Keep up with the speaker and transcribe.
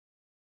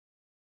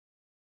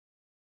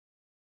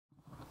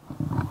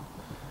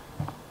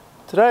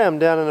Today I'm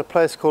down in a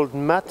place called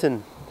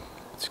Matten.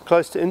 It's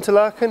close to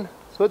Interlaken,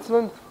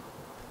 Switzerland.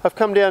 I've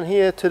come down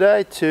here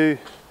today to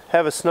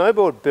have a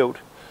snowboard built.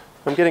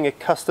 I'm getting a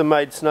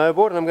custom-made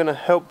snowboard and I'm going to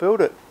help build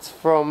it. It's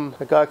from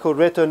a guy called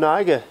Reto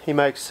Neiger. He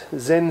makes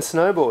Zen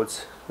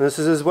snowboards. And this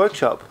is his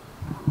workshop.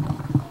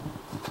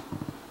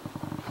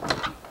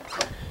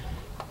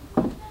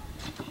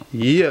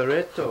 Yeah,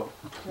 Reto.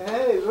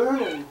 Hey,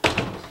 Vernon.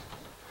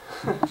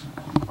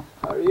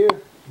 How are you?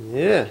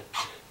 Yeah.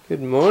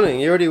 Good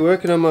morning. You already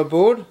working on my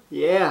board?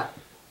 Yeah,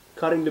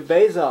 cutting the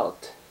base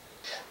out.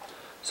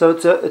 So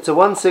it's a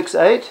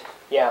 168.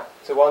 Yeah,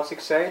 it's a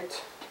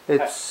 168.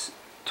 It's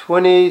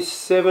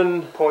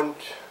 27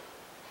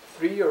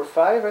 0.3 or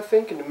 5, I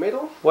think, in the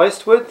middle.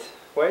 waist width.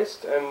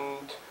 Waist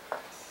and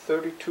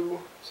 32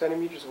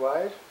 centimeters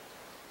wide.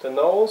 The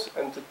nose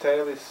and the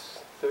tail is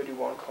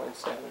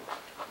 31.7.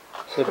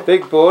 So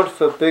big board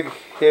for big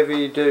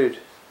heavy dude.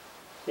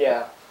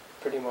 Yeah,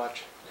 pretty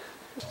much.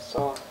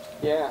 So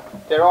yeah,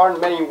 there aren't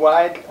many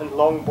wide and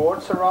long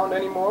boards around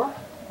anymore.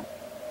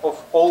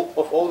 Of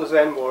all the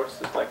Zen boards,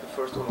 it's like the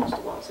first one was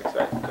the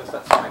 168 because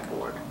that's my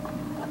board.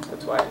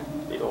 That's why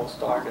it all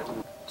started.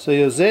 So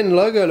your Zen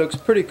logo looks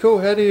pretty cool.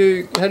 How do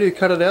you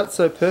cut it out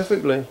so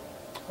perfectly?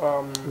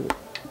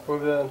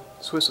 With a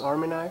Swiss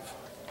Army knife.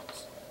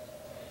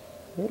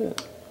 Yeah.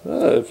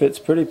 Oh, it fits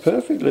pretty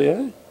perfectly,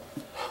 eh?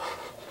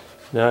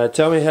 Now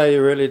tell me how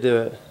you really do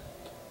it.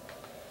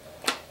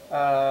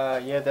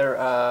 Yeah,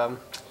 they're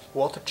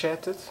water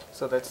jetted,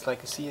 so that's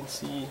like a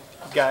CNC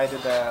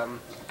guided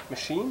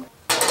machine.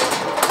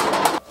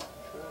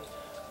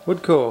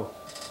 Wood core.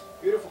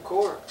 Beautiful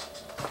core.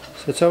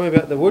 So tell me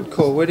about the wood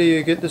core. Where do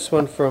you get this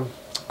one from?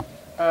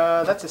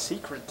 That's a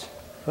secret.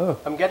 Oh.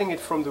 I'm getting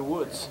it from the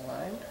woods.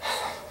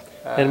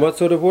 And what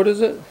sort of wood is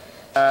it?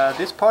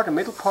 This part, the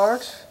middle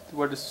part,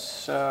 where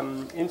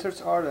the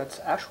inserts are, that's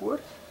ash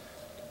wood.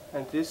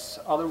 And this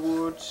other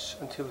wood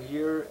until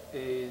here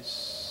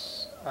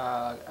is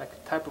a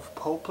type of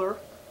poplar,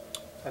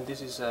 and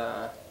this is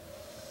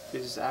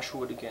ash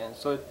wood again.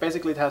 So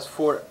it has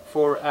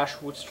four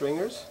ash wood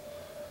stringers,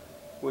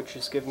 which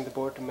is giving the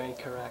board the main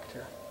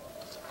character.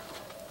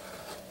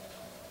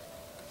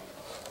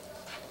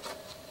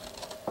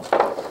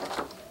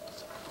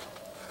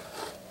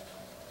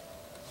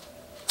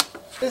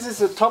 This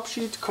is a top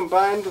sheet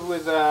combined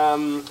with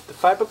the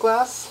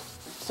fiberglass.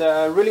 It's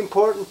really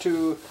important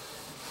to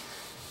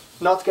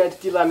not get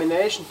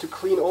delamination, to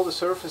clean all the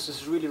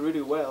surfaces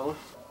really well.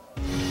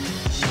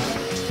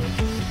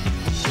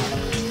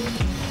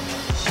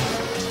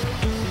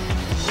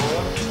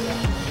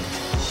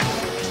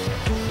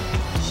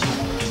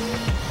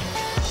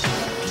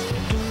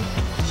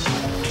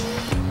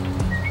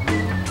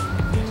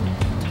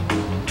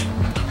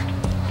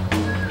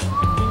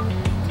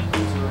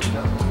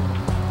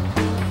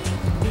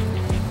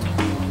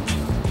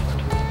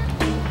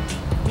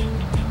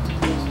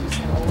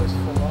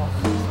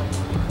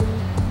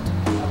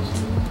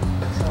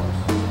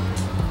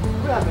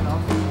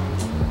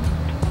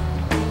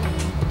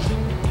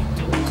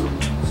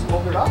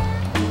 Hold it up.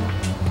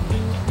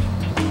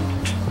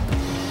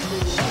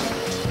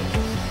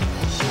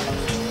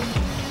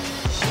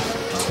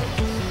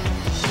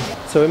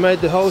 So we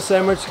made the whole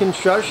sandwich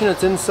construction.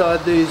 It's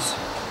inside these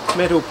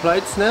metal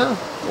plates now,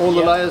 all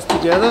the layers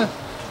together,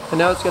 and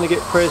now it's going to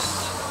get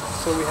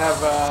pressed. So we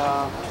have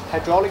a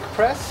hydraulic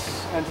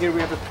press, and here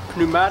we have a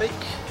pneumatic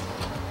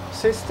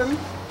system.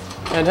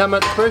 And how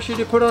much pressure do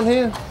you put on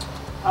here?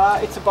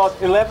 It's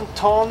about 11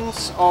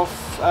 tons of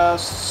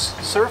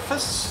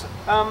surface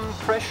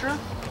pressure.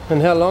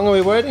 And how long are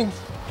we waiting?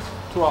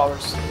 2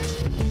 hours.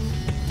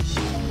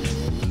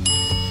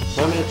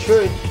 Moment of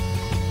truth.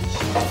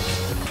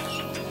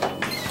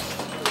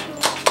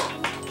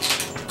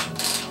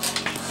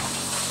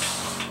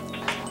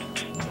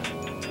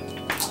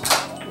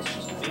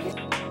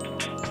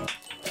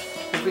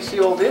 If we see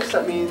all this,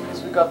 that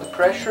means we got the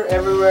pressure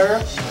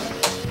everywhere.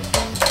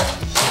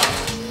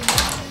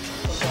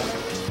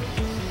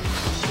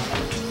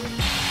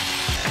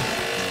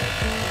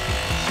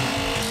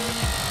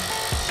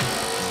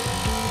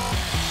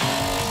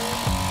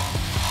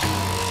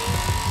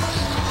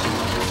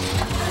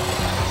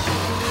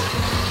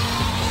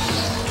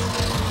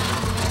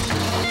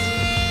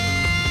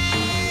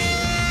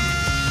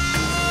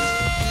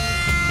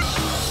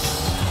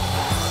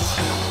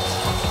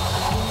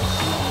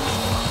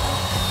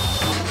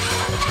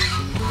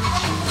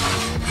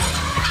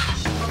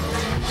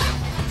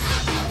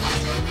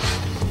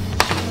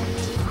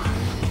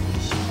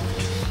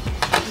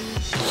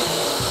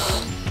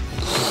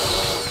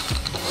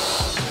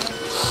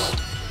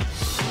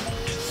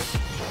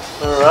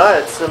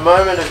 Alright, it's the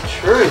moment of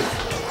truth.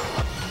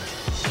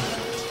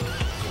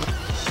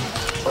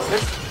 What's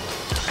this?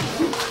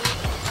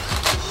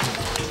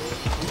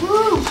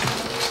 Woo!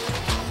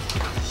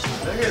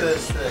 Look at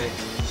this thing.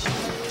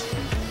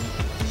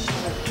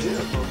 That's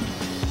beautiful.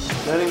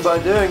 Learning by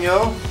doing,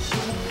 y'all.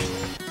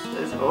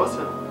 That's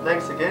awesome.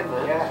 Thanks again,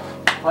 man. Yeah,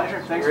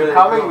 pleasure. Thanks Really for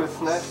coming. cool. It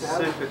was nice to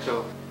have you. Super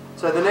cool.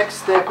 So the next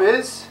step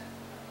is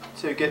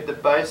to get the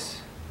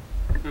base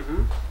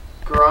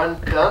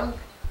grind done,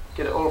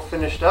 get it all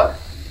finished up.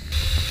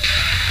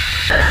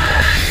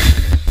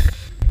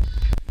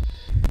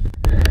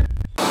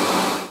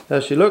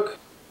 How's she look?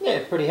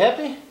 Yeah, pretty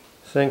happy.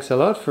 Thanks a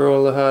lot for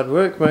all the hard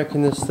work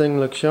making this thing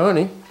look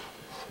shiny.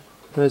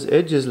 Those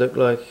edges look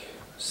like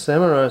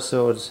samurai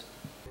swords.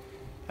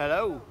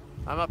 Hello,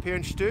 I'm up here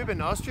in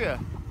Steuben, Austria.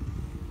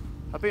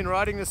 I've been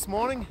riding this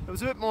morning. It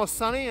was a bit more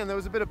sunny and there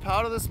was a bit of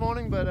powder this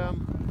morning, but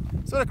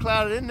sort of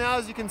clouded in now,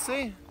 as you can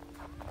see.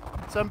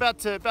 So I'm about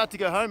to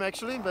go home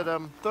actually, but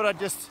thought I'd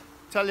just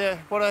tell you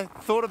what I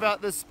thought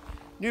about this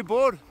new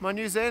board, my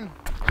new Zen.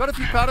 Got a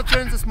few powder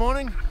turns this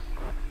morning.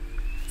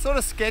 Sort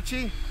of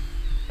sketchy.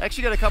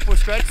 Actually got a couple of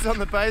scratches on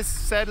the base,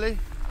 sadly.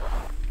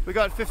 We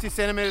got 50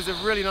 centimeters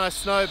of really nice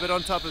snow, but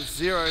on top of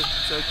 0,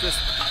 so it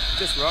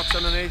just rocks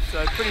underneath.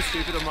 So pretty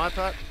stupid on my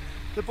part.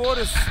 The board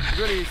is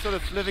really sort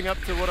of living up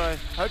to what I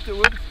hoped it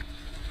would.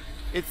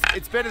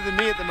 It's better than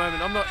me at the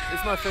moment.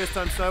 It's my first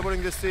time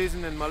snowboarding this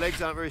season, and my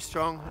legs aren't very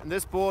strong. And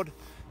this board,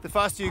 the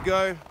faster you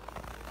go,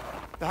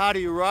 the harder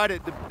you ride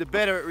it, the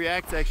better it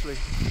reacts actually.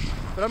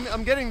 But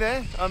I'm getting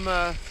there.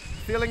 I'm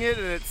feeling it,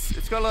 and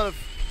it's got a lot of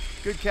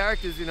good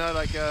characters, you know,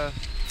 like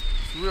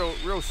it's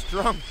real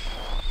strong.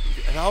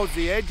 It holds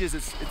the edges.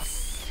 It's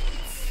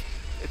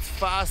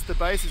fast. The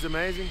base is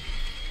amazing.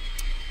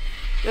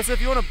 Yeah, so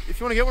if you want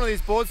to get one of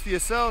these boards for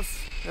yourselves,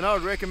 and I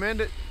would recommend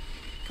it,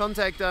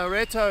 contact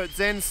Reto at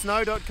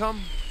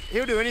zensnow.com.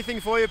 He'll do anything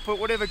for you. Put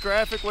whatever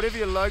graphic, whatever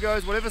your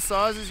logos, whatever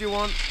sizes you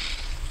want,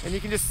 and you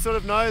can just sort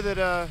of know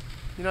that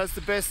you know, it's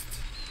the best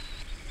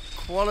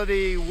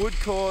quality wood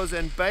cores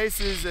and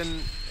bases,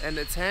 and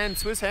it's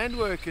Swiss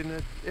handwork,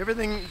 and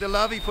everything the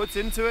love he puts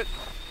into it.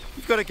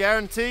 You've got a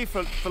guarantee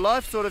for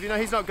life, sort of. You know,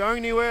 he's not going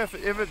anywhere.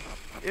 If ever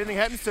anything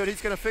happens to it,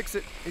 he's going to fix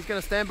it. He's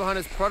going to stand behind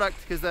his product,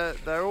 because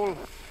they're all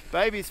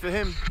babies for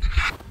him.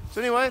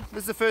 So anyway,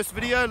 this is the first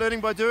video,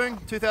 Learning by Doing,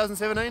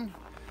 2017.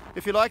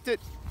 If you liked it,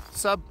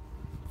 sub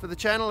for the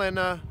channel,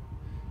 and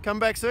come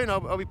back soon.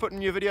 I'll be putting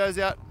new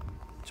videos out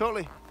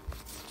shortly.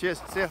 Cheers,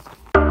 see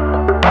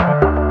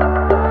ya.